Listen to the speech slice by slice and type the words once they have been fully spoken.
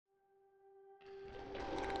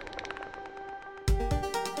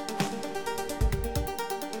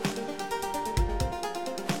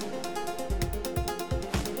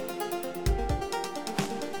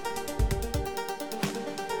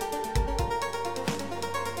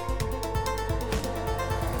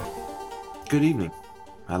Good evening.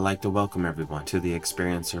 I'd like to welcome everyone to the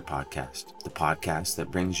Experiencer Podcast, the podcast that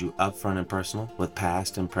brings you upfront and personal with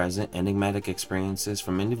past and present enigmatic experiences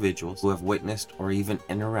from individuals who have witnessed or even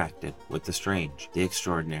interacted with the strange, the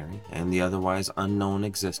extraordinary, and the otherwise unknown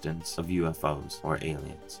existence of UFOs or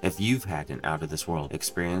aliens. If you've had an out-of-this-world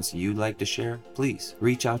experience you'd like to share, please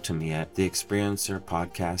reach out to me at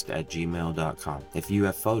theexperiencerpodcast@gmail.com. If you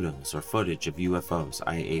have photos or footage of UFOs,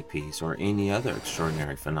 IAPs, or any other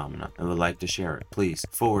extraordinary phenomena and would like to share it, please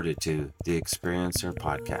forward it to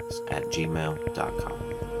theexperiencerpodcast@gmail.com.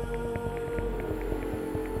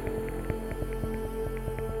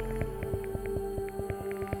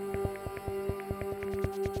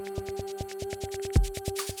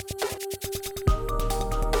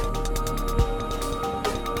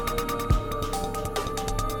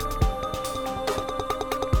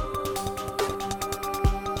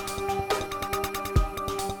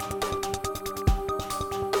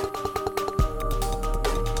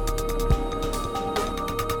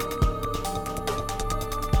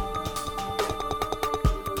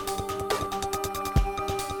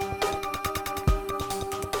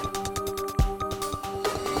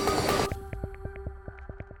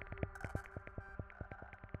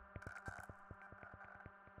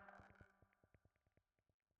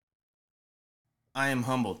 I am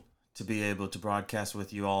humbled to be able to broadcast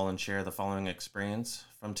with you all and share the following experience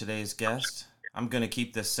from today's guest. I'm going to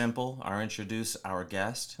keep this simple. I'll introduce our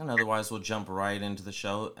guest, and otherwise we'll jump right into the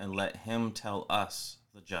show and let him tell us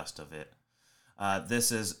the gist of it.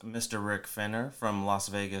 This is Mr. Rick Fenner from Las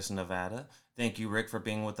Vegas, Nevada. Thank you, Rick, for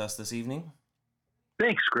being with us this evening.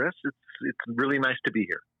 Thanks, Chris. It's really nice to be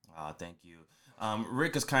here. Thank you.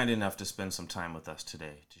 Rick is kind enough to spend some time with us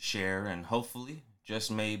today to share and hopefully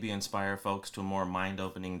just maybe inspire folks to a more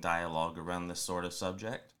mind-opening dialogue around this sort of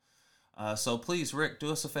subject. So please, Rick,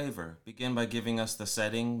 do us a favor. Begin by giving us the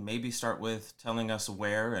setting. Maybe start with telling us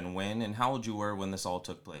where and when and how old you were when this all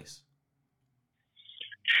took place.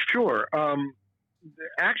 Sure.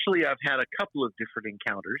 Actually, I've had a couple of different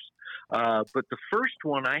encounters, but the first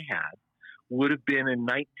one I had would have been in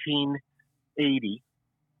 1980.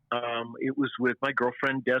 It was with my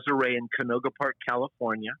girlfriend Desiree in Canoga Park,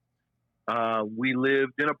 California. We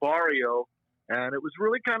lived in a barrio, and it was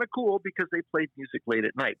really kind of cool because they played music late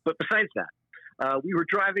at night. But besides that, we were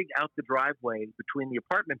driving out the driveway between the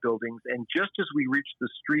apartment buildings, and just as we reached the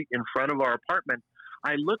street in front of our apartment,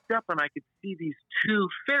 I looked up and I could see these two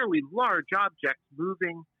fairly large objects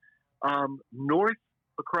moving north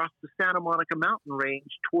across the Santa Monica mountain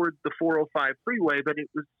range toward the 405 freeway, but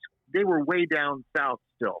they were way down south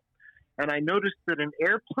still. And I noticed that an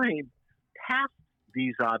airplane passed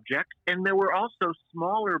these objects, and there were also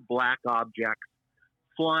smaller black objects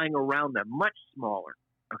flying around them, much smaller,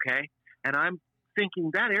 okay? And I'm thinking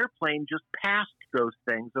that airplane just passed those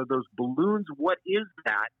things, or those balloons, what is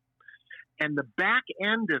that? And the back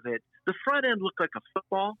end of it, the front end looked like a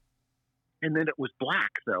football, and then it was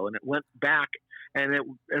black, though, and it went back, and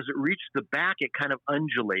as it reached the back, it kind of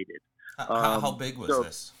undulated. How big was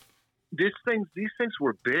this? These things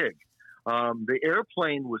were big. The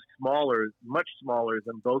airplane was smaller, much smaller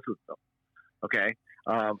than both of them. Okay.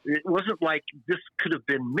 It wasn't like this could have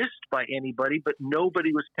been missed by anybody, but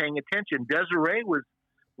nobody was paying attention. Desiree was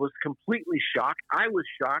completely shocked. I was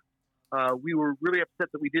shocked. We were really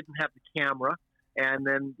upset that we didn't have the camera. And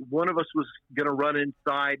then one of us was going to run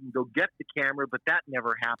inside and go get the camera, but that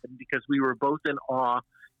never happened because we were both in awe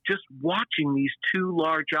just watching these two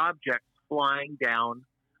large objects flying down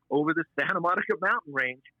over the Santa Monica mountain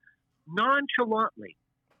range nonchalantly.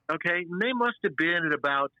 Okay. And they must have been at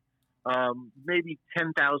about maybe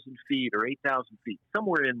 10,000 feet or 8,000 feet,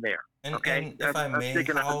 somewhere in there. And if I may,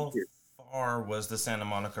 how far was the Santa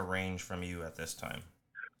Monica range from you at this time?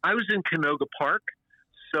 I was in Canoga Park.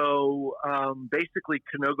 So basically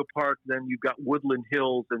Canoga Park, then you've got Woodland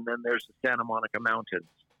Hills, and then there's the Santa Monica Mountains.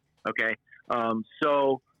 Okay.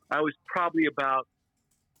 So I was probably about,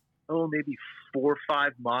 maybe 4 or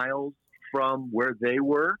 5 miles from where they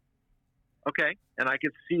were. Okay. And I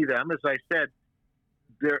could see them. As I said,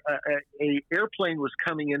 a airplane was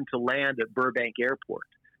coming into land at Burbank Airport,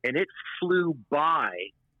 and it flew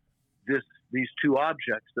by these two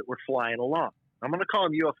objects that were flying along. I'm going to call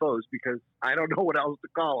them UFOs because I don't know what else to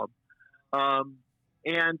call them.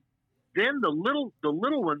 And then the little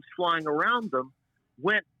ones flying around them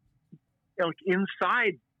went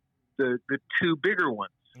inside the two bigger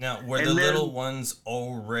ones. Now, were the little ones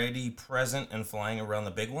already present and flying around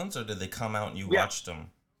the big ones, or did they come out and you watched them?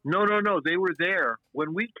 No. They were there.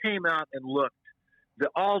 When we came out and looked,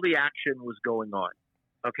 all the action was going on.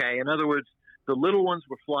 Okay? In other words, the little ones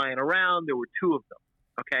were flying around. There were two of them.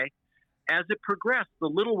 Okay? as it progressed, the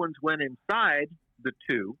little ones went inside the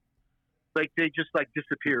two, like they just like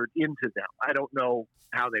disappeared into them. I don't know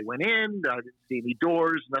how they went in. I didn't see any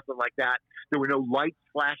doors, nothing like that. There were no lights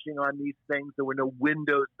flashing on these things. There were no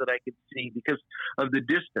windows that I could see because of the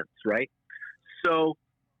distance, right? So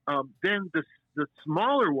then the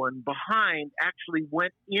smaller one behind actually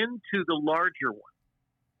went into the larger one.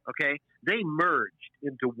 Okay, they merged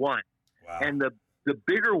into one, Wow. and the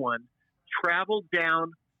bigger one traveled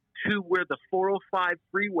down to where the 405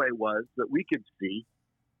 freeway was that we could see,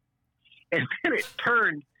 and then it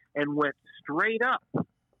turned and went straight up,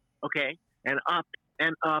 okay, and up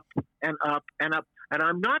and up and up and up. And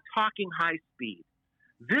I'm not talking high speed.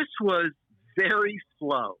 This was very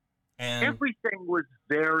slow. And everything was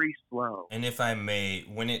very slow. And if I may,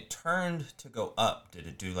 when it turned to go up, did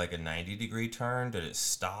it do like a 90-degree turn? Did it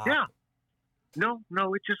stop? Yeah. No,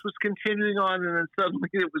 it just was continuing on, and then suddenly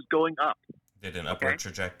it was going up. Did an upward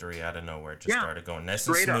trajectory out of nowhere. Just started going nice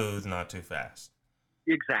and Straight smooth, up. not too fast.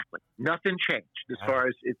 Exactly. Nothing changed as far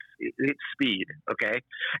as its speed, okay?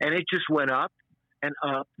 And it just went up and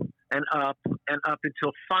up and up and up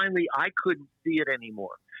until finally I couldn't see it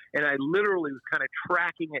anymore. And I literally was kind of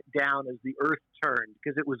tracking it down as the earth turned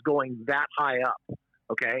because it was going that high up,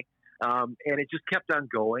 okay? And it just kept on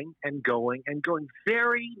going and going and going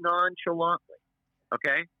very nonchalantly,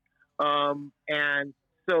 okay? And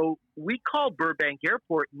so we called Burbank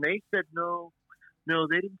Airport, and they said no,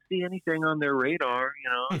 they didn't see anything on their radar,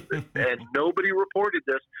 and nobody reported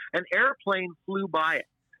this. An airplane flew by it.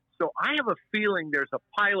 So I have a feeling there's a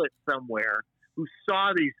pilot somewhere who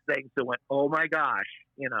saw these things and went, oh my gosh,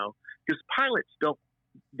 because pilots don't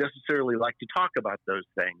necessarily like to talk about those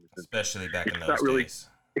things. Especially back in those days.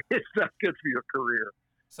 It's not good for your career.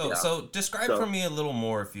 So describe for me a little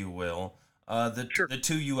more, if you will, the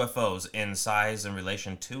two UFOs in size in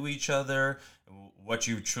relation to each other, what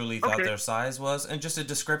you truly thought their size was, and just a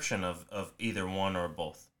description of either one or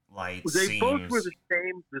both. Lights, they both were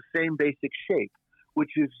the same basic shape,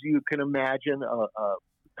 which is, you can imagine, a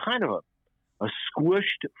kind of a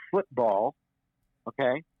squished football,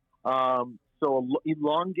 okay? So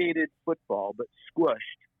elongated football, but squished,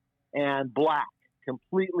 and black,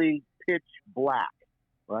 completely pitch black,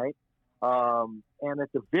 right? And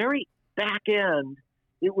at the very back end,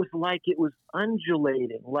 it was like it was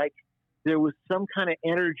undulating, like there was some kind of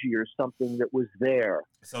energy or something that was there.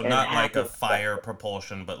 So not like a fire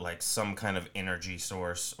propulsion, but like some kind of energy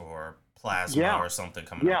source or plasma or something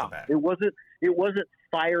coming out the back. It wasn't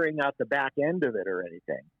firing out the back end of it or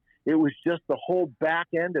anything. It was just the whole back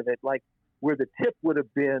end of it, like where the tip would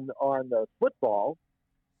have been on the football,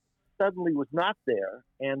 suddenly was not there.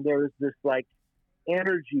 And there was this like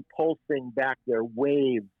energy pulsing back there,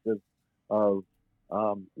 waves of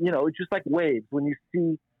it's just like waves. When you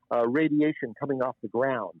see radiation coming off the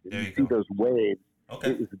ground, and you see those waves,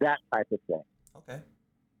 it was that type of thing. Okay.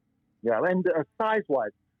 Yeah, and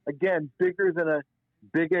size-wise, again, bigger than a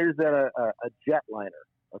jetliner,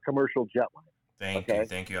 a commercial jetliner.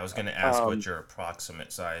 Thank you. I was going to ask what your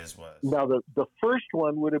approximate size was. Now, the first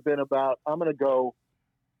one would have been about, I'm going to go,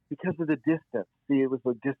 because of the distance. See, it was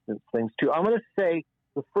the distance things, too. I'm going to say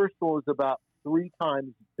the first one was about 3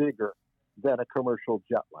 times bigger than a commercial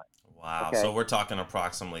jetliner. Wow. Okay? So we're talking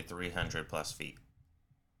approximately 300 plus feet.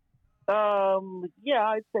 Yeah,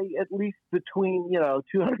 I'd say at least between,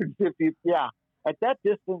 250. Yeah. At that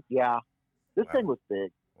distance, yeah. This thing was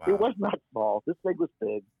big. Wow. It was not small. This thing was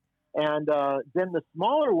big. And then the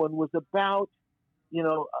smaller one was about,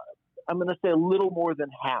 I'm going to say a little more than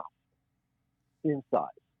half in size.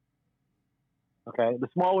 Okay? The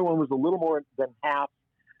smaller one was a little more than half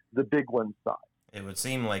the big one's size. It would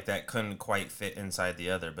seem like that couldn't quite fit inside the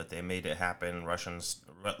other, but they made it happen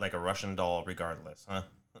like a Russian doll regardless, huh?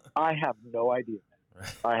 I have no idea.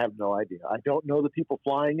 Right. I have no idea. I don't know the people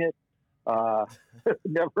flying it.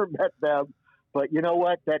 Never met them. But you know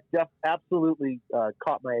what? That absolutely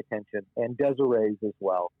caught my attention, and Desiree's as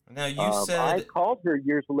well. Now, you said... I called her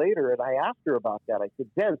years later, and I asked her about that. I said,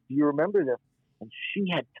 Des, do you remember this? And she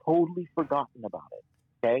had totally forgotten about it,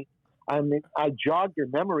 okay? I mean, I jogged her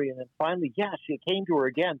memory, and then finally, she came to her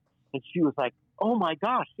again, and she was like, oh, my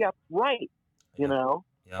gosh, that's right, Yeah,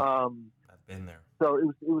 I've been there. So it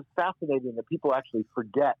was fascinating that people actually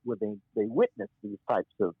forget when they witness these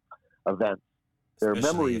types of events. Their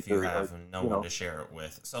Especially memories if you have no one to share it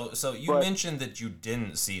with. So you mentioned that you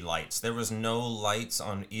didn't see lights. There was no lights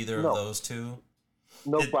on either of those two?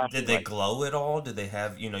 No flashing Did they lights. glow at all? Did they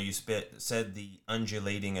have, you said the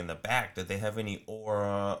undulating in the back. Did they have any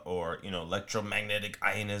aura or, electromagnetic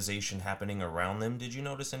ionization happening around them? Did you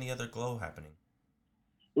notice any other glow happening?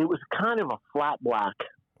 It was kind of a flat black.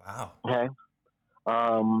 Wow. Okay.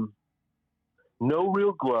 no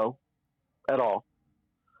real glow at all.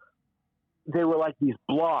 They were like these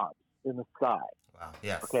blobs in the sky. Wow.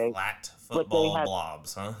 Yeah. Okay. Flat But football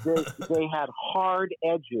blobs, huh? they had hard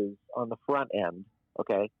edges on the front end.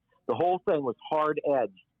 Okay. The whole thing was hard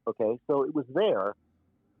edged. Okay. So it was there,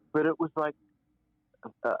 but it was like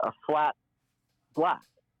a flat black.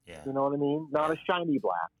 Yeah. You know what I mean? Not a shiny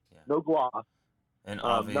black. Yeah. No gloss. And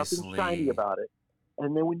obviously, nothing shiny about it.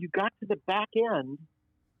 And then when you got to the back end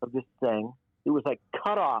of this thing, it was like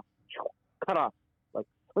cut off. Like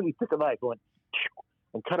somebody took a knife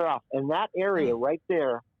and cut it off. And that area right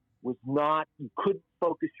there was not, you couldn't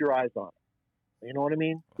focus your eyes on it. You know what I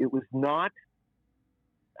mean? It was not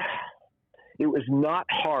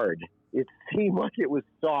hard. It seemed like it was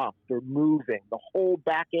soft or moving. The whole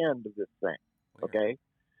back end of this thing, okay?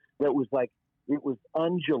 That was like, it was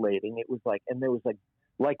undulating. It was like, and there was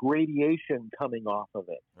like radiation coming off of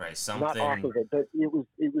it. Right, something. Not off of it, but it was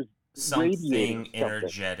something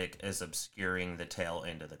energetic is obscuring the tail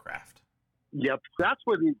end of the craft. Yep, that's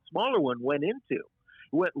where the smaller one went into.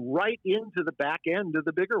 It went right into the back end of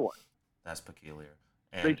the bigger one. That's peculiar.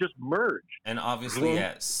 And they just merged. And obviously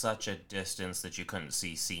at such a distance that you couldn't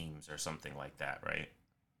see seams or something like that, right?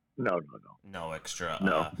 No. No extra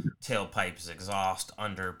tailpipes, exhaust,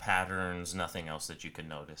 under patterns, nothing else that you could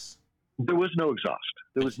notice. There was no exhaust.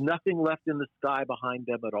 There was nothing left in the sky behind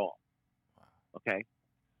them at all. Wow. Okay?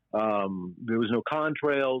 There was no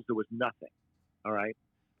contrails. There was nothing. All right?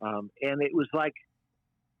 And it was like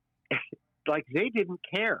they didn't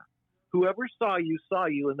care. Whoever saw you,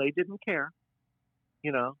 and they didn't care.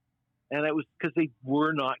 You know? And it was because they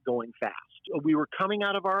were not going fast. We were coming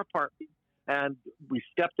out of our apartment, and we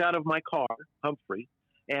stepped out of my car, Humphrey,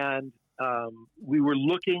 and we were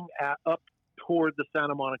looking up toward the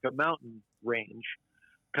Santa Monica mountain range,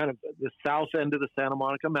 kind of the south end of the Santa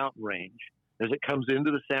Monica mountain range as it comes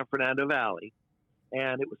into the San Fernando Valley.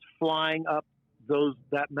 And it was flying up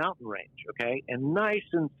that mountain range, okay? And nice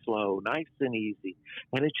and slow, nice and easy.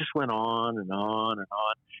 And it just went on and on and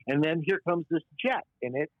on. And then here comes this jet,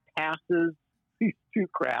 and it passes these two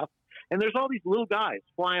craft. And there's all these little guys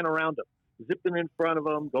flying around them, zipping in front of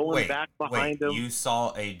them, going back behind them. You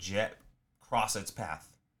saw a jet cross its path?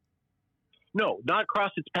 No, not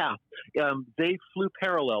cross its path. They flew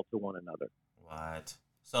parallel to one another. What?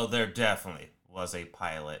 So there definitely was a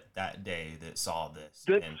pilot that day that saw this.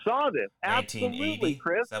 Absolutely,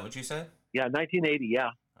 Chris. Is that what you said? Yeah, 1980,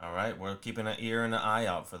 yeah. All right, we're keeping an ear and an eye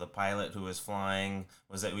out for the pilot who was flying.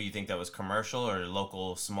 Was that what you think that was commercial or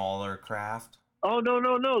local smaller craft? Oh, no.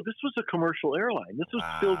 This was a commercial airline. This was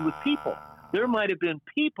filled with people. There might have been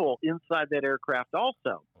people inside that aircraft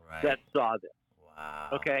also that saw this. Wow.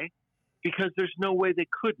 Okay? Because there's no way they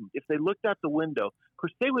couldn't. If they looked out the window, of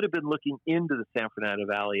course, they would have been looking into the San Fernando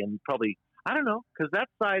Valley and probably, I don't know, because that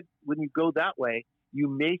side, when you go that way, you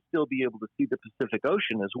may still be able to see the Pacific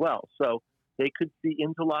Ocean as well. So they could see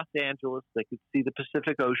into Los Angeles. They could see the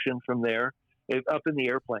Pacific Ocean from there, up in the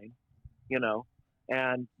airplane, you know.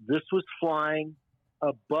 And this was flying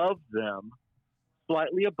above them,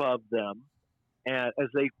 slightly above them, and as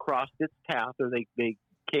they crossed its path, or they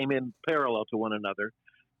came in parallel to one another,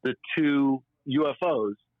 the two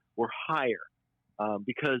UFOs were higher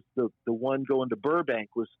because the one going to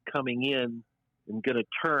Burbank was coming in and going to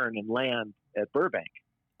turn and land at Burbank.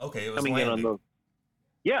 Okay, it was coming landing. in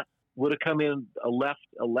on would have come in a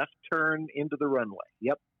left turn into the runway.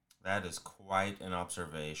 Yep. That is quite an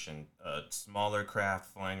observation. A smaller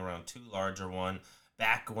craft flying around two larger one.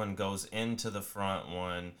 Back one goes into the front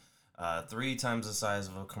one. 3 times the size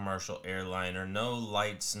of a commercial airliner. No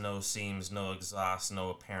lights, no seams, no exhaust, no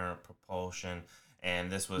apparent propulsion.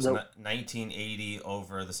 And this was 1980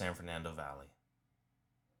 over the San Fernando Valley.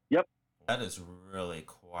 Yep. That is really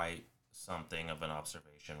quite something of an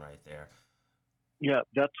observation right there. Yeah,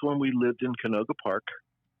 that's when we lived in Canoga Park.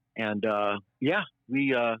 And,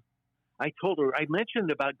 I told her, I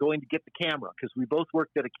mentioned about going to get the camera because we both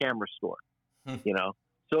worked at a camera store, you know.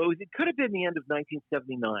 So it could have been the end of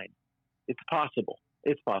 1979. It's possible.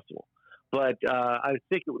 But I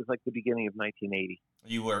think it was like the beginning of 1980.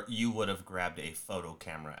 You would have grabbed a photo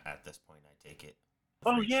camera at this point, I take it.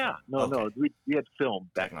 Oh, yeah. No. We had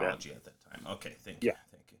film back Technology then. at that time. Okay, thank you. Yeah.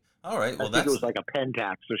 Thank you. All right. Well, I think it was like a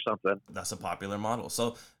Pentax or something. That's a popular model.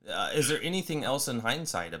 So is there anything else in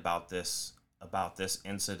hindsight about this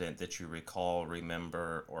incident that you recall,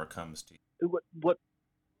 remember, or comes to you? What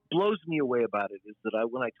blows me away about it is that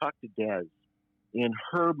when I talked to Des, in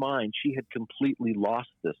her mind, she had completely lost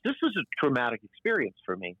this. This was a traumatic experience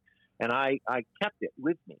for me, and I kept it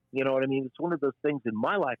with me. You know what I mean? It's one of those things in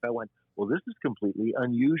my life I went, well, this is completely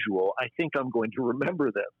unusual. I think I'm going to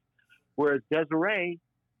remember this. Whereas Desiree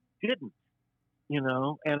didn't.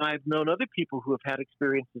 and I've known other people who have had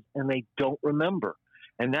experiences and they don't remember.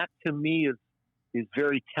 And that to me is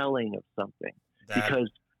very telling of something, because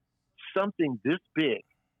something this big,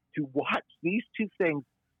 to watch these two things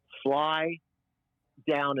fly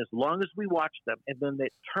down as long as we watch them, and then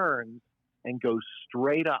it turns and goes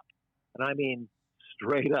straight up. And I mean,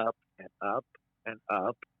 straight up and up and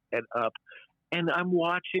up and up. And I'm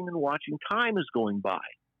watching and watching. Time is going by.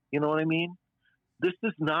 You know what I mean? This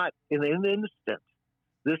is not in an instant.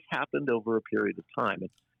 This happened over a period of time.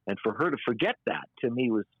 And for her to forget that, to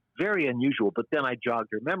me, was very unusual. But then I jogged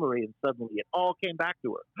her memory, and suddenly it all came back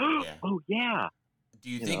to her. Yeah. Oh, yeah. Do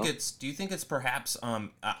you think it's perhaps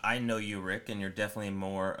I know you, Rick, and you're definitely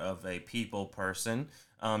more of a people person.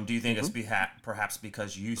 Do you think it's perhaps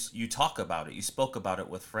because you talk about it, you spoke about it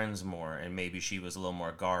with friends more, and maybe she was a little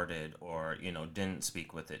more guarded, or didn't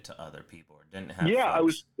speak with it to other people, or didn't have? Yeah,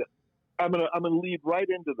 folks? I'm gonna lead right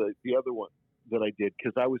into the other one that I did,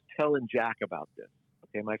 because I was telling Jack about this.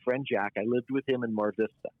 Okay, my friend Jack, I lived with him in Mar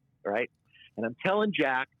Vista, right? And I'm telling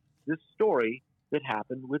Jack this story that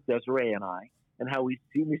happened with Desiree and I, and how we've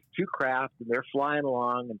seen these two craft, and they're flying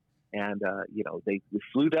along, and we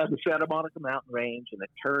flew down the Santa Monica mountain range, and it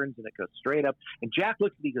turns and it goes straight up. And Jack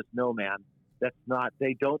looks at me and goes, "No, man,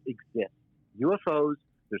 they don't exist. UFOs,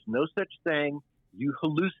 there's no such thing. You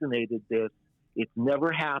hallucinated this. It's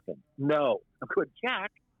never happened." No. I'm going,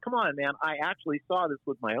 "Jack, come on, man. I actually saw this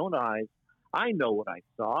with my own eyes. I know what I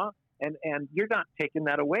saw, and you're not taking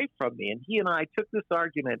that away from me." And he and I took this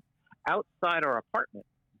argument outside our apartment.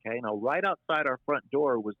 Okay, now right outside our front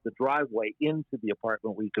door was the driveway into the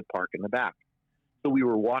apartment we could park in the back. So we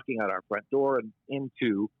were walking out our front door and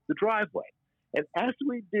into the driveway. And as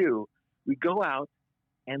we do, we go out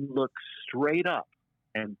and look straight up,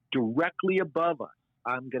 and directly above us,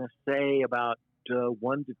 I'm going to say about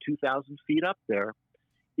 1,000 to 2,000 feet up there,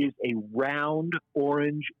 is a round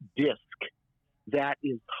orange disc that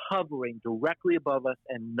is hovering directly above us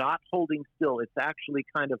and not holding still. It's actually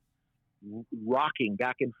kind of rocking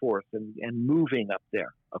back and forth and moving up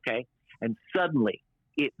there, okay? And suddenly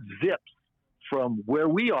it zips from where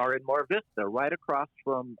we are in Mar Vista, right across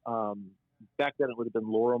from, back then it would have been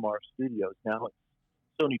Lorimar Studios. Now it's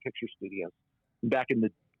Sony Picture Studios. Back in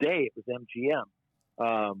the day, it was MGM,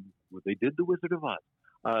 where they did The Wizard of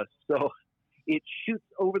Oz. So it shoots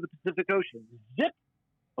over the Pacific Ocean, zip,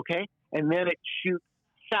 okay? And then it shoots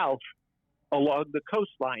south along the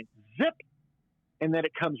coastline, zip, and then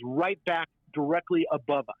it comes right back directly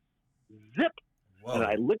above us. Zip. Whoa. And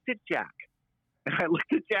I looked at Jack. And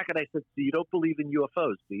I said, "So you don't believe in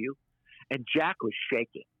UFOs, do you?" And Jack was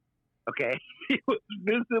shaking. Okay? He was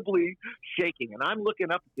visibly shaking. And I'm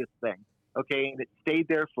looking up at this thing. Okay? And it stayed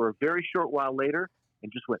there for a very short while later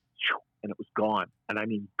and just went, and it was gone. And I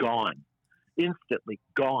mean gone. Instantly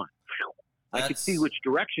gone. I could see which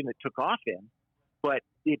direction it took off in, but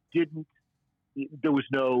it didn't. There was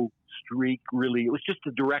no streak, really. It was just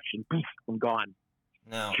a direction, and gone.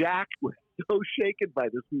 No. Jack was so shaken by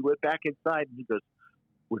this. We went back inside, and he goes,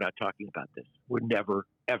 "We're not talking about this. We're never,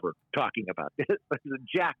 ever talking about this." I said,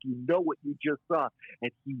 "Jack, you know what you just saw."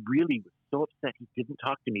 And he really was so upset he didn't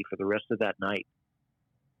talk to me for the rest of that night.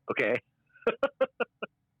 Okay?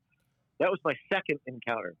 That was my second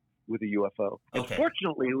encounter with a UFO. And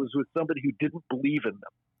fortunately, it was with somebody who didn't believe in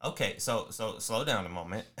them. Okay, so slow down a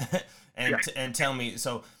moment and tell me.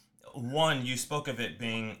 So, one, you spoke of it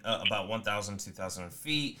being about 1,000, 2,000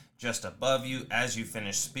 feet just above you. As you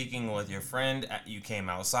finished speaking with your friend, you came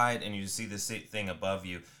outside and you see this thing above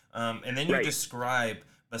you. And then you describe,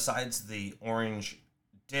 besides the orange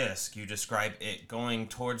disc, you describe it going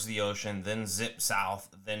towards the ocean, then zip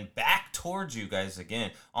south, then back towards you guys again,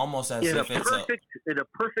 almost as if it's in a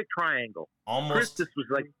perfect triangle. Almost. Chris, this was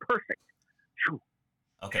like perfect.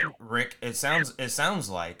 Okay, Rick, it sounds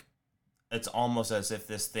like it's almost as if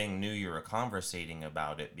this thing knew you were conversating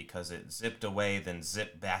about it, because it zipped away, then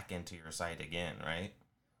zipped back into your sight again, right?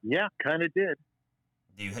 Yeah, kind of did.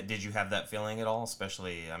 Did you have that feeling at all?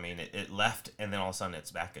 Especially, I mean, it left, and then all of a sudden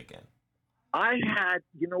it's back again. I had,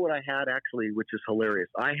 you know what I had actually, which is hilarious.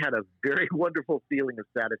 I had a very wonderful feeling of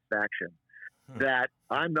satisfaction that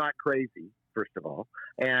I'm not crazy, first of all,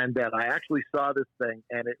 and that I actually saw this thing,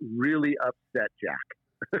 and it really upset Jack.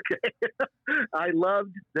 Okay. I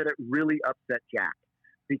loved that it really upset Jack,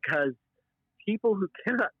 because people who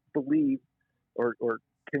cannot believe or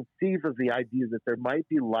conceive of the idea that there might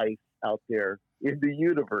be life out there in the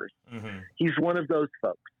universe, he's one of those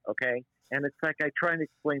folks. Okay. And it's like I try and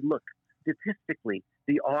explain, look, statistically,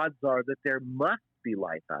 the odds are that there must be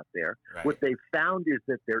life out there. Right. What they've found is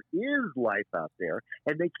that there is life out there,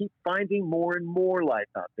 and they keep finding more and more life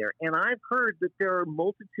out there. And I've heard that there are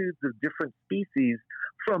multitudes of different species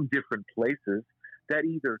from different places that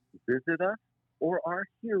either visit us or are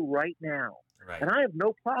here right now. Right. And I have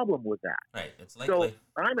no problem with that. Right. It's likely. So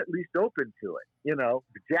I'm at least open to it. You know,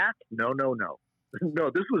 Jack, no.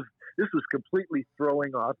 No, this was completely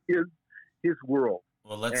throwing off his world.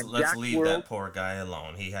 Well, let's leave that poor guy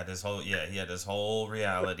alone. He had his whole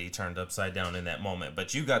reality turned upside down in that moment.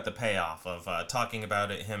 But you got the payoff of talking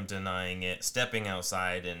about it, him denying it, stepping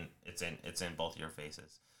outside, and it's in both your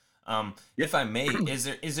faces. If I may, is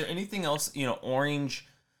there anything else, orange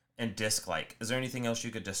and disc-like? Is there anything else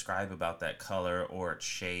you could describe about that color or its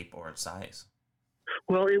shape or its size?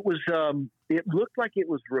 Well, it was. It looked like it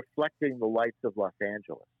was reflecting the lights of Los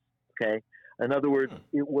Angeles. Okay. In other words,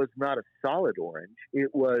 it was not a solid orange.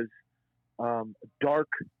 It was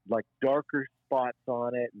darker spots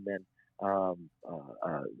on it, and then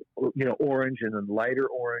orange, and then lighter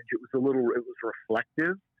orange. It was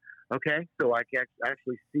reflective. Okay, so I could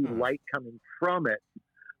actually see light coming from it,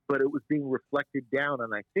 but it was being reflected down,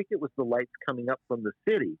 and I think it was the lights coming up from the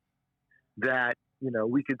city that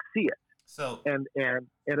we could see it. So and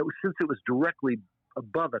it was, since it was directly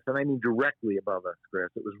above us, and I mean directly above us, Chris.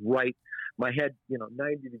 It was right, my head,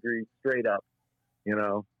 90 degrees straight up,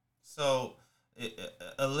 So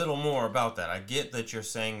a little more about that. I get that you're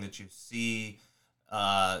saying that you see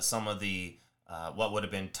some of the what would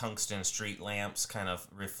have been tungsten street lamps kind of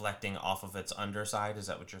reflecting off of its underside. Is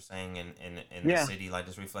that what you're saying? In the city light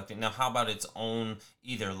is reflecting. Now, how about its own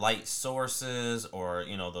either light sources or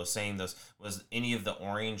was any of the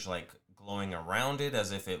orange glowing around it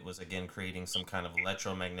as if it was again creating some kind of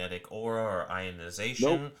electromagnetic aura or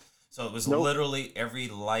ionization? Nope. So it was literally every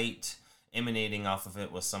light emanating off of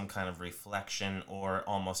it was some kind of reflection, or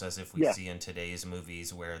almost as if we see in today's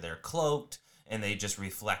movies where they're cloaked and they just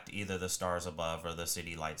reflect either the stars above or the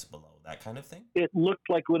city lights below, that kind of thing? It looked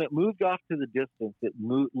like when it moved off to the distance,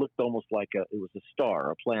 looked almost like it was a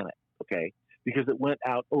star, a planet, okay? Because it went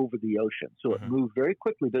out over the ocean. So it moved very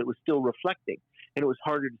quickly, but it was still reflecting. And it was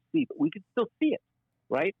harder to see, but we could still see it,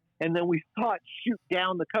 right? And then we saw it shoot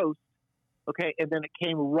down the coast, okay? And then it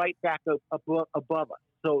came right back above us.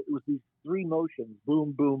 So it was these three motions,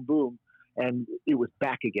 boom, boom, boom, and it was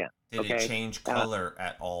back again. Did it change color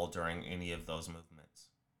at all during any of those movements?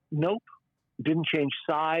 Nope. It didn't change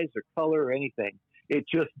size or color or anything. It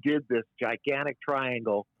just did this gigantic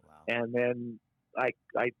triangle, and then I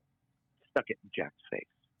stuck it in Jack's face.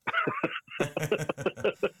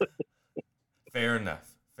 Fair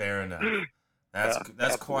enough.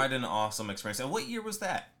 That's quite an awesome experience. And what year was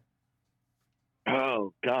that?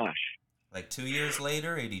 Oh, gosh. 2 years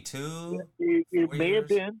later, 82? It may have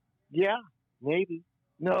been. Yeah, maybe.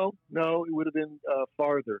 No, it would have been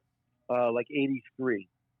farther, 83.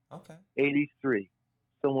 Okay. 83,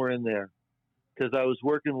 somewhere in there. Because I was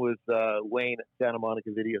working with Wayne at Santa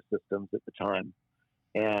Monica Video Systems at the time.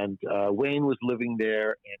 And Wayne was living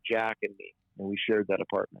there, and Jack and me, and we shared that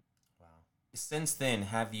apartment. Wow. Since then,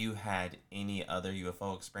 have you had any other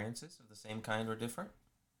UFO experiences of the same kind or different?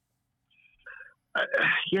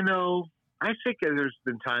 I think there's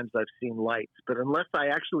been times I've seen lights, but unless I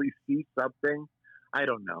actually see something, I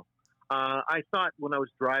don't know. I thought when I was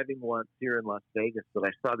driving once here in Las Vegas that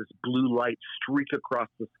I saw this blue light streak across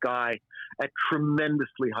the sky at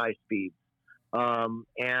tremendously high speeds.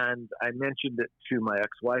 And I mentioned it to my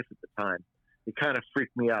ex-wife at the time. It kind of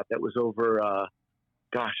freaked me out. That was over,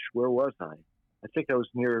 where was I? I think I was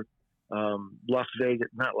near Las Vegas,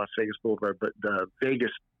 not Las Vegas Boulevard, but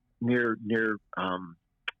Vegas near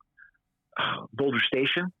Boulder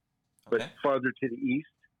Station, but farther to the east,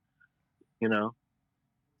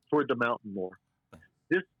 toward the mountain more.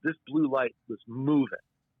 This blue light was moving,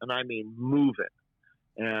 and I mean moving.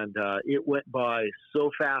 And it went by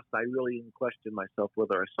so fast, I really didn't question myself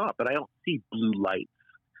whether I saw it. But I don't see blue lights.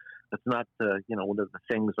 That's not one of the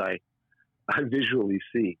things I visually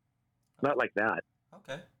see. Not like that.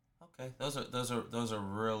 Okay. Those are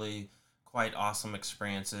really quite awesome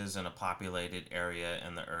experiences in a populated area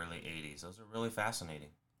in the early 80s. Those are really fascinating.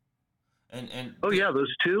 And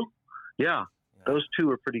those two? Yeah. Those two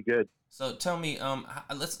are pretty good. So tell me,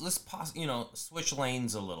 let's pause, switch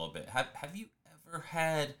lanes a little bit. Have you ever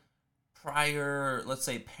had prior, let's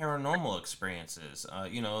say, paranormal experiences? A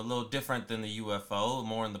little different than the UFO,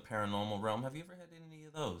 more in the paranormal realm. Have you ever had any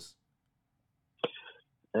of those?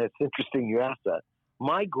 It's interesting you asked that.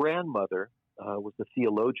 My grandmother was a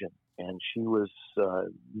theologian, and she was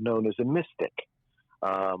known as a mystic.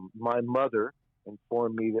 My mother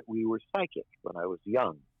informed me that we were psychic when I was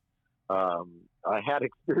young. I had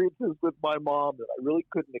experiences with my mom that I really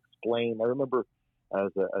couldn't explain. I remember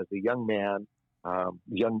as a young man, I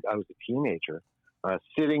was a teenager,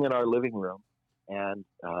 sitting in our living room, and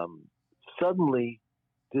suddenly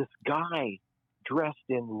this guy dressed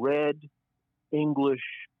in red English,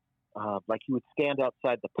 like he would stand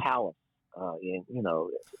outside the palace,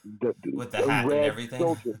 With the hat and red everything.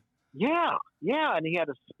 soldier. Yeah, and he had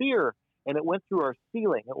a spear, and it went through our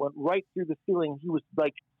ceiling. It went right through the ceiling. He was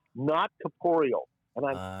like not corporeal, and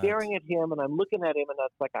I'm staring at him, and I'm looking at him, and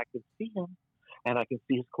that's like I can see him, and I can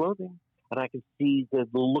see his clothing, and I can see the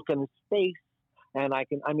look on his face, and I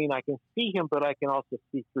can see him, but I can also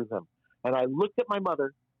see through him. And I looked at my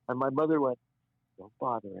mother, and my mother went, "Don't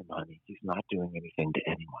bother him, honey. He's not doing anything to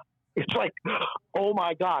anyone." It's like, oh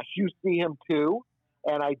my gosh, you see him too?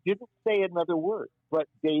 And I didn't say another word. But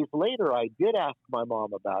days later, I did ask my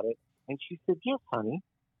mom about it, and she said, "Yes, honey."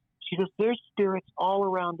 She goes, "There's spirits all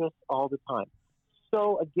around us all the time."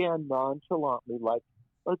 So again, nonchalantly, like,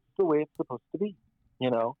 that's the way it's supposed to be.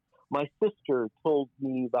 My sister told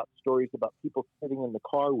me about stories about people sitting in the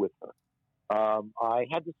car with her. I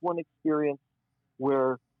had this one experience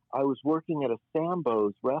where I was working at a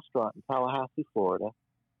Sambo's restaurant in Tallahassee, Florida,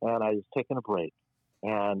 and I was taking a break.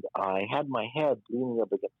 And I had my head leaning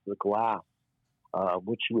up against the glass,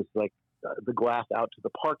 which was like the glass out to the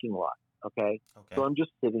parking lot. Okay. So I'm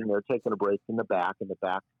just sitting there taking a break in the back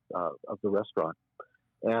of the restaurant.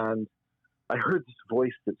 And I heard this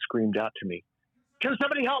voice that screamed out to me, "Can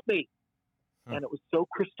somebody help me?" And it was so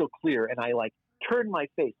crystal clear. And I like turned my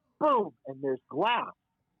face, boom, and there's glass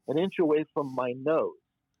an inch away from my nose.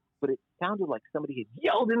 But it sounded like somebody had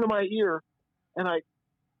yelled into my ear. And I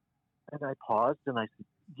paused and I said,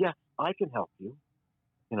 "Yes, I can help you."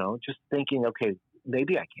 Just thinking, okay,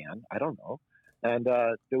 maybe I can. I don't know. And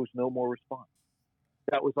there was no more response.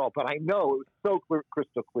 That was all. But I know it was so clear,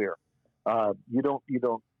 crystal clear. You don't.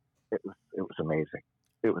 It was amazing.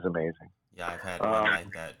 It was amazing. Yeah, I've had one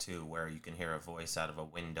like that too, where you can hear a voice out of a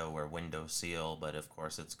window or window seal, but of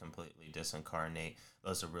course it's completely disincarnate.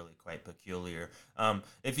 Those are really quite peculiar.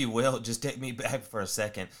 If you will, just take me back for a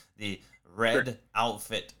second. The red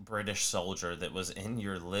outfit British soldier that was in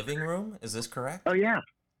your living room, is this correct? Oh, yeah.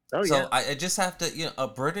 So I just have to, a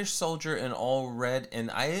British soldier in all red, and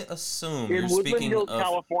I assume you're Woodland speaking Hills, of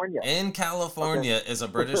California. In California is a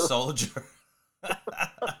British soldier.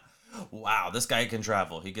 Wow, this guy can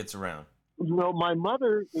travel. He gets around. My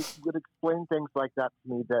mother would explain things like that to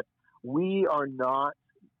me, that we are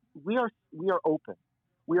open.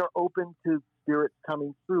 We are open to spirits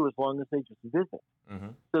coming through as long as they just visit. Mm-hmm.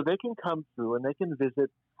 So they can come through and they can visit.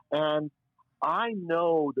 And I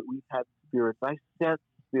know that we've had spirits. I sense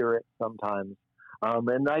spirits sometimes.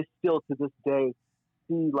 And I still to this day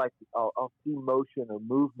see, like, I'll see motion or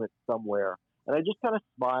movement somewhere. And I just kind of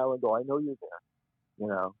smile and go, "I know you're there."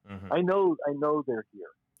 Mm-hmm. I know they're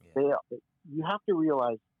here. Yeah. You have to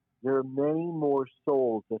realize there are many more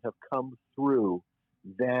souls that have come through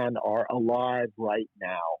than are alive right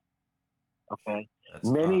now. Okay?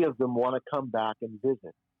 Many of them want to come back and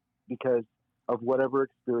visit because of whatever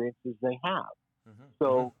experiences they have. Mm-hmm.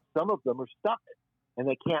 So some of them are stuck and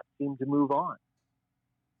they can't seem to move on.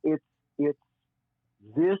 It's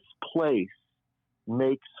this place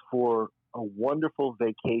makes for a wonderful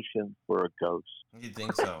vacation for a ghost. You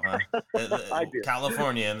think so, huh? I do.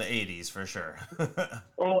 California in the 80s, for sure.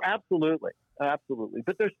 Oh, absolutely. Absolutely.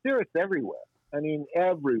 But there's spirits everywhere. I mean,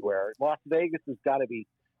 everywhere. Las Vegas has got to be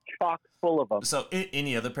chock full of them. So,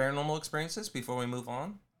 any other paranormal experiences before we move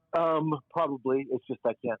on? Probably. It's just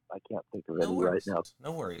I can't think of any right now.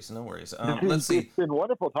 No worries. Let's see. It's been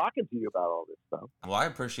wonderful talking to you about all this stuff. Well, I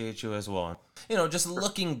appreciate you as well. Just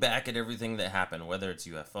looking back at everything that happened, whether it's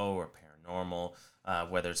UFO or paranormal,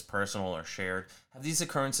 whether it's personal or shared, have these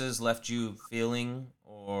occurrences left you feeling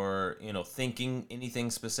or thinking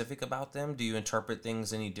anything specific about them? Do you interpret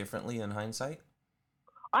things any differently in hindsight?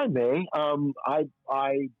 I may.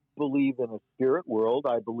 I believe in a spirit world.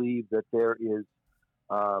 I believe that there is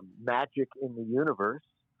magic in the universe.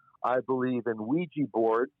 I believe in Ouija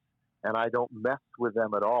boards, and I don't mess with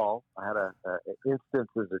them at all. I had an instance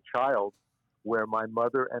as a child where my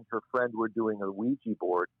mother and her friend were doing a Ouija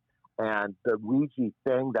board, and the Ouija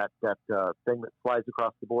thing, that thing that slides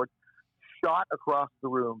across the board, shot across the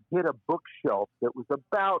room, hit a bookshelf that was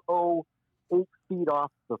about 8 feet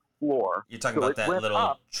off the floor. You're talking about that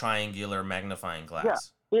little triangular magnifying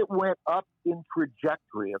glass. Yeah, it went up in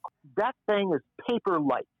trajectory. That thing is paper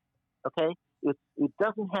light, okay? It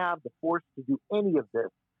doesn't have the force to do any of this.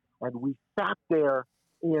 And we sat there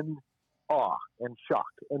in awe and shock.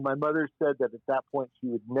 And my mother said that at that point she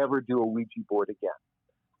would never do a Ouija board again.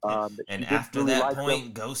 And She didn't after really that like point,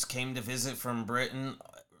 them. ghosts came to visit from Britain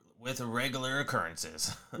with regular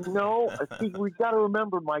occurrences. No, see, we got to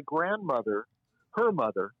remember my grandmother, her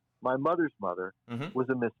mother, my mother's mother, Hmm. was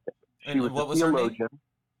a mystic. She And was a what was her name? theologian.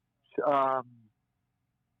 Um,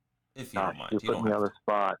 If you Gosh, don't mind, you you put don't me have on the to.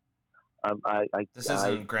 spot. This isn't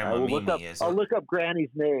I Grandma will look up. Mimi, is I'll it? look up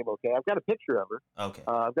Granny's name. Okay, I've got a picture of her. Okay.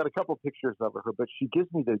 I've got a couple pictures of her, but she gives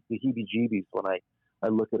me the heebie-jeebies when I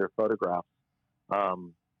look at her photographs.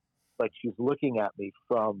 Like she's looking at me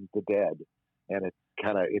from the dead, and it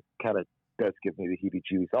kind of does give me the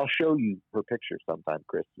heebie-jeebies. I'll show you her picture sometime,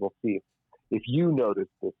 Chris. We'll see if you notice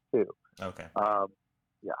this too. Okay.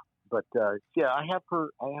 Yeah, but yeah, I have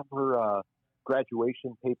her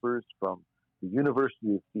graduation papers from the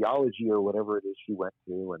University of Theology or whatever it is she went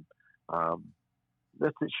to, and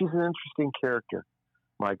she's an interesting character,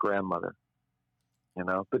 my grandmother.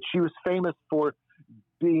 But she was famous for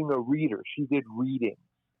being a reader. She did reading.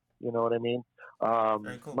 You know what I mean?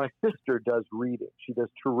 Very cool. My sister does reading. She does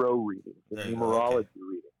tarot reading, There you go. numerology Okay.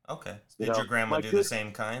 reading. Okay. Did your grandma do the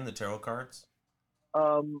same kind, the tarot cards? I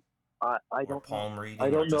Or don't palm know. reading, I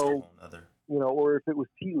or don't just a know. whole other? Or if it was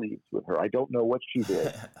tea leaves with her. I don't know what she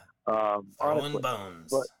did. Throwing Honestly,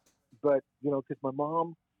 bones. but because my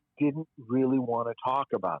mom didn't really want to talk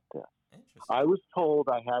about this. Interesting. I was told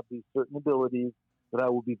I had these certain abilities, that I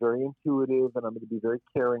will be very intuitive and I'm going to be very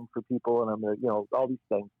caring for people, and I'm going to, all these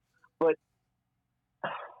things. But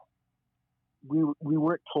we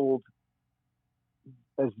weren't told,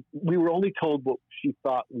 we were only told what she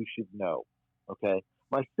thought we should know. Okay,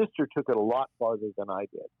 my sister took it a lot farther than I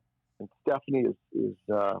did, and Stephanie is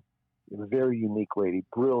a very unique lady,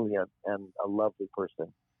 brilliant and a lovely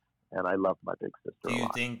person, and I love my big sister Do a you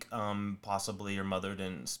lot. think possibly your mother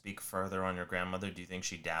didn't speak further on your grandmother? Do you think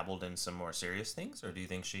she dabbled in some more serious things, or do you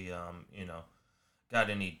think she got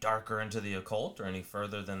any darker into the occult or any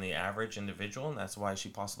further than the average individual, and that's why she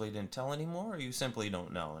possibly didn't tell anymore? Or you simply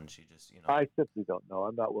don't know, and she just I simply don't know.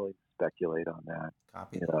 I'm not willing to speculate on that.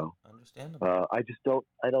 copy that. Understandable. I just don't.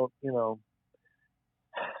 I don't.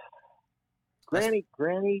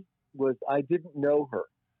 Granny was. I didn't know her.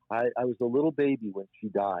 I was a little baby when she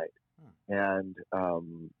died, and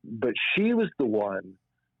but she was the one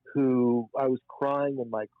who I was crying in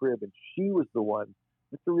my crib, and she was the one.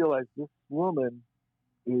 You have to realize this woman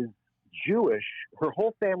is Jewish. Her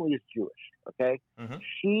whole family is Jewish. Okay, Mm-hmm.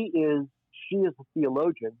 she is a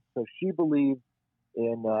theologian, so she believes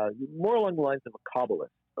in more along the lines of a Kabbalist.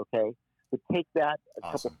 Okay, but take that a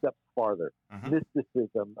couple steps farther. Mm-hmm.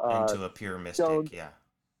 Mysticism, Into a pure mystic,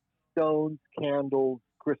 stones, candles,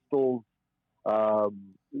 crystals,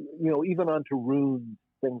 even onto runes,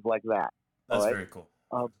 things like that. That's right? very cool.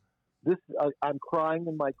 I'm crying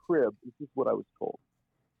in my crib. This is what I was told.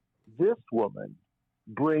 This woman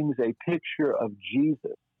brings a picture of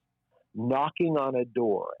Jesus knocking on a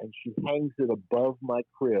door, and she hangs it above my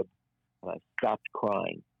crib, and I stopped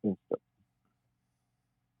crying instantly.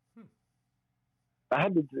 I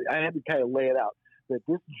had to kind of lay it out that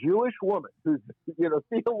this Jewish woman, who's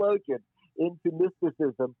theologian into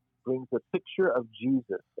mysticism, brings a picture of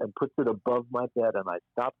Jesus and puts it above my bed, and I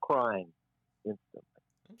stopped crying instantly.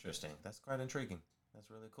 Interesting. That's quite intriguing. That's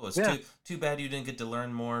really cool. It's too bad you didn't get to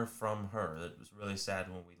learn more from her. It was really sad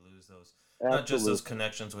when we lose those, not just those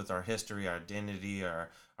connections with our history, our identity, our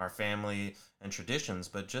family and traditions,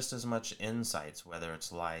 but just as much insights, whether it's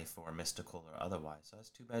life or mystical or otherwise. So it's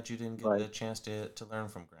too bad you didn't get a chance to learn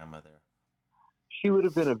from Grandma there. She would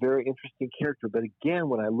have been a very interesting character, but again,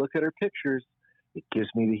 when I look at her pictures, it gives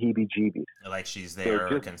me the heebie-jeebies. Like she's there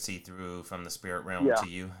or can see through from the spirit realm to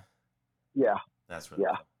you. Yeah. That's really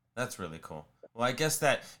cool. That's really cool. Well, I guess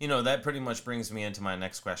that, that pretty much brings me into my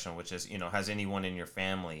next question, which is, has anyone in your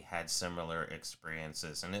family had similar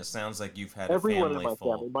experiences? And it sounds like you've had everyone a family in my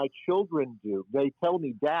family. My children do. They tell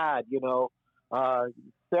me, Dad,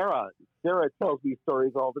 Sarah tells me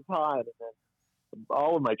stories all the time. And then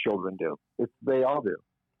all of my children do. They all do.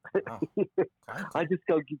 Wow. I just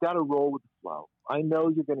go, you got to roll with the flow. I know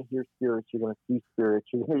you're going to hear spirits. You're going to see spirits.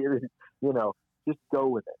 You're going to hear, just go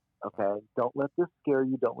with it. Okay, don't let this scare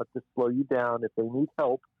you. Don't let this slow you down. If they need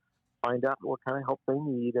help, find out what kind of help they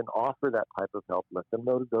need and offer that type of help. Let them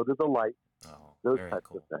know to go to the light. Those types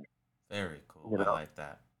of things. Very cool. I like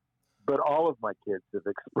that. But all of my kids have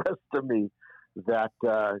expressed to me that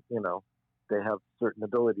they have certain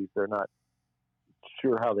abilities. They're not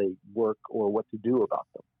sure how they work or what to do about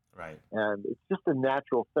them. Right. And it's just a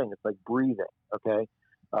natural thing. It's like breathing. Okay.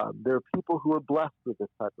 There are people who are blessed with this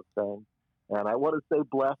type of thing. And I want to say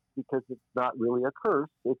blessed because it's not really a curse.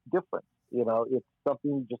 It's different. It's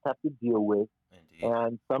something you just have to deal with. Indeed.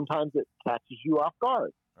 And sometimes it catches you off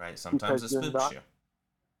guard. Right. Sometimes it spooks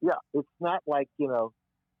you. Yeah, it's not like,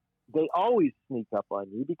 they always sneak up on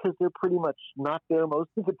you because they're pretty much not there most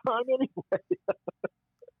of the time anyway.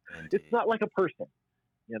 It's Indeed. not like a person,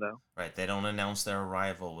 you know. Right, they don't announce their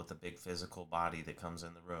arrival with a big physical body that comes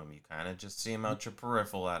in the room. You kind of just see them out your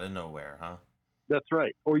peripheral out of nowhere, huh? That's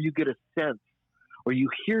right. Or you get a sense, or you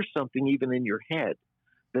hear something even in your head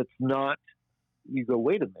that's not, you go,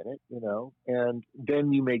 wait a minute, and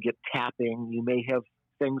then you may get tapping, you may have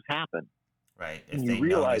things happen. Right, And you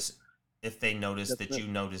realize, if they notice that's that it. you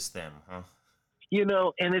notice them, huh?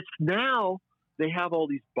 And it's now they have all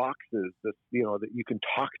these boxes that, that you can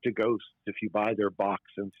talk to ghosts if you buy their box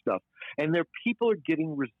and stuff. And people are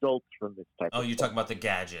getting results from this type Oh, of you're stuff. talking about the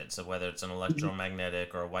gadgets, so whether it's an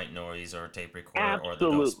electromagnetic or a white noise or a tape recorder or the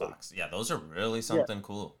ghost Absolutely. box. Yeah, those are really Yeah, something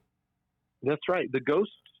cool. that's right. The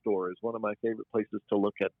ghost store is one of my favorite places to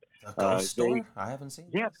look at. A ghost They store? I haven't seen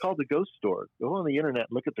Yeah, this. it's called the Ghost Store. Go on the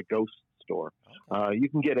internet, look at the Ghost Store. Okay. You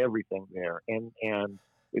can get everything there, and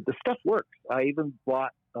the stuff works. I even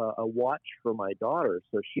bought a watch for my daughter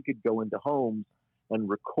so she could go into homes and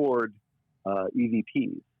record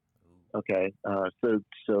EVPs. Ooh, Okay,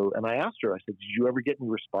 and I asked her. I said, "Did you ever get any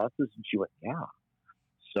responses?" And she went, "Yeah."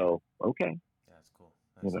 So okay, that's cool.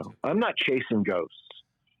 That's too I'm cool. not chasing ghosts.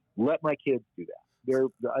 Let my kids do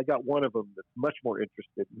that. I got one of them that's much more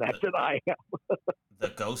interested in that than I am. The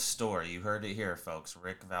ghost store. You heard it here, folks.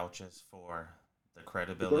 Rick vouches for the The Ghost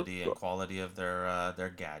credibility and Store. quality of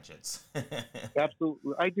their gadgets.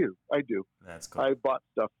 Absolutely, I do. That's cool. I bought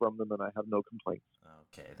stuff from them, and I have no complaints.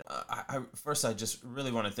 Okay. First, I just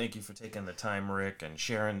really want to thank you for taking the time, Rick, and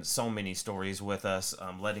sharing so many stories with us,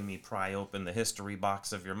 letting me pry open the history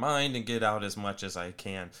box of your mind and get out as much as I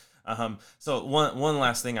can. So one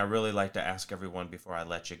last thing I really like to ask everyone before I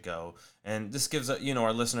let you go, and this gives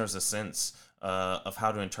our listeners a sense of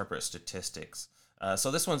how to interpret statistics.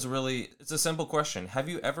 So this one's it's a simple question. Have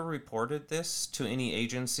you ever reported this to any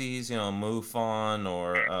agencies, MUFON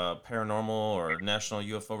or Paranormal or National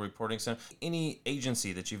UFO Reporting Center? Any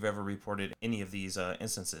agency that you've ever reported any of these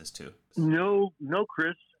instances to? No, no,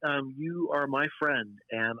 Chris. You are my friend,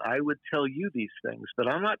 and I would tell you these things, but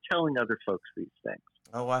I'm not telling other folks these things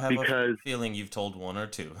Oh, I have because, a feeling you've told one or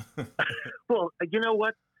two. well, you know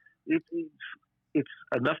what? It's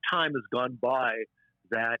enough time has gone by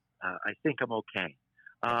that I think I'm okay.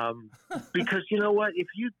 Because you know what? If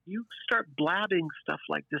you start blabbing stuff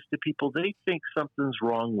like this to people, they think something's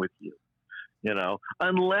wrong with you.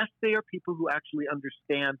 Unless they are people who actually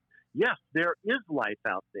understand. Yes, there is life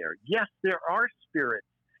out there. Yes, there are spirits.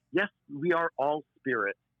 Yes, we are all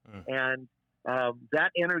spirit, and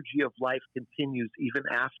that energy of life continues even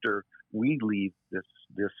after we leave this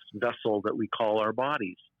vessel that we call our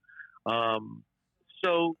bodies.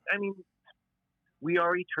 So, I mean, we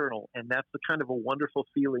are eternal, and that's the kind of a wonderful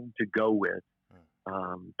feeling to go with.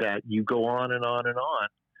 That you go on and on and on,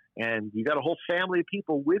 and you got a whole family of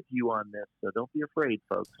people with you on this. So don't be afraid,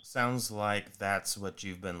 folks. Sounds like that's what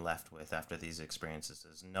you've been left with after these experiences,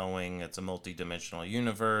 is knowing it's a multidimensional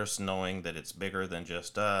universe, knowing that it's bigger than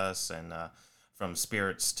just us, and from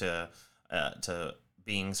spirits to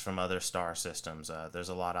beings from other star systems. There's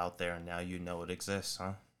a lot out there, and now you know it exists,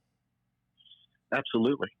 huh?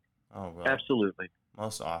 Absolutely. Oh, well. Absolutely.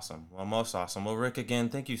 Most awesome. Well, Rick, again,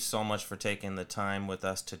 thank you so much for taking the time with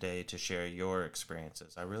us today to share your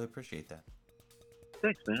experiences. I really appreciate that.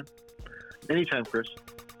 Thanks, man. Anytime, Chris.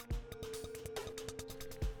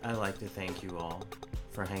 I'd like to thank you all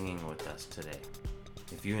for hanging with us today.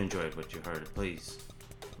 If you enjoyed what you heard, please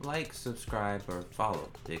like, subscribe, or follow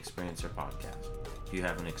the Experiencer Podcast. If you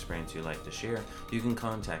have an experience you'd like to share, you can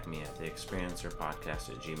contact me at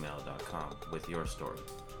theexperiencerpodcast@gmail.com with your story.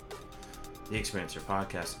 The Experiencer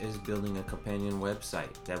Podcast is building a companion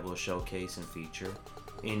website that will showcase and feature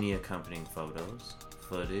any accompanying photos,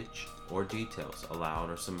 footage, or details allowed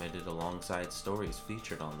or submitted alongside stories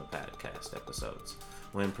featured on the podcast episodes,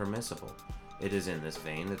 when permissible. It is in this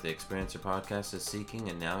vein that the Experiencer Podcast is seeking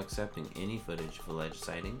and now accepting any footage of alleged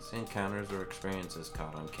sightings, encounters, or experiences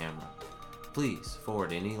caught on camera. Please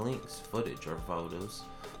forward any links, footage, or photos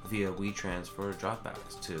via WeTransfer or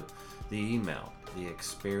Dropbox to the email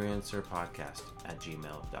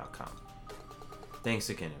theexperiencerpodcast@gmail.com. Thanks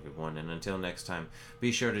again, everyone, and until next time,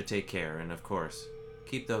 be sure to take care and, of course,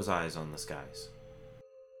 keep those eyes on the skies.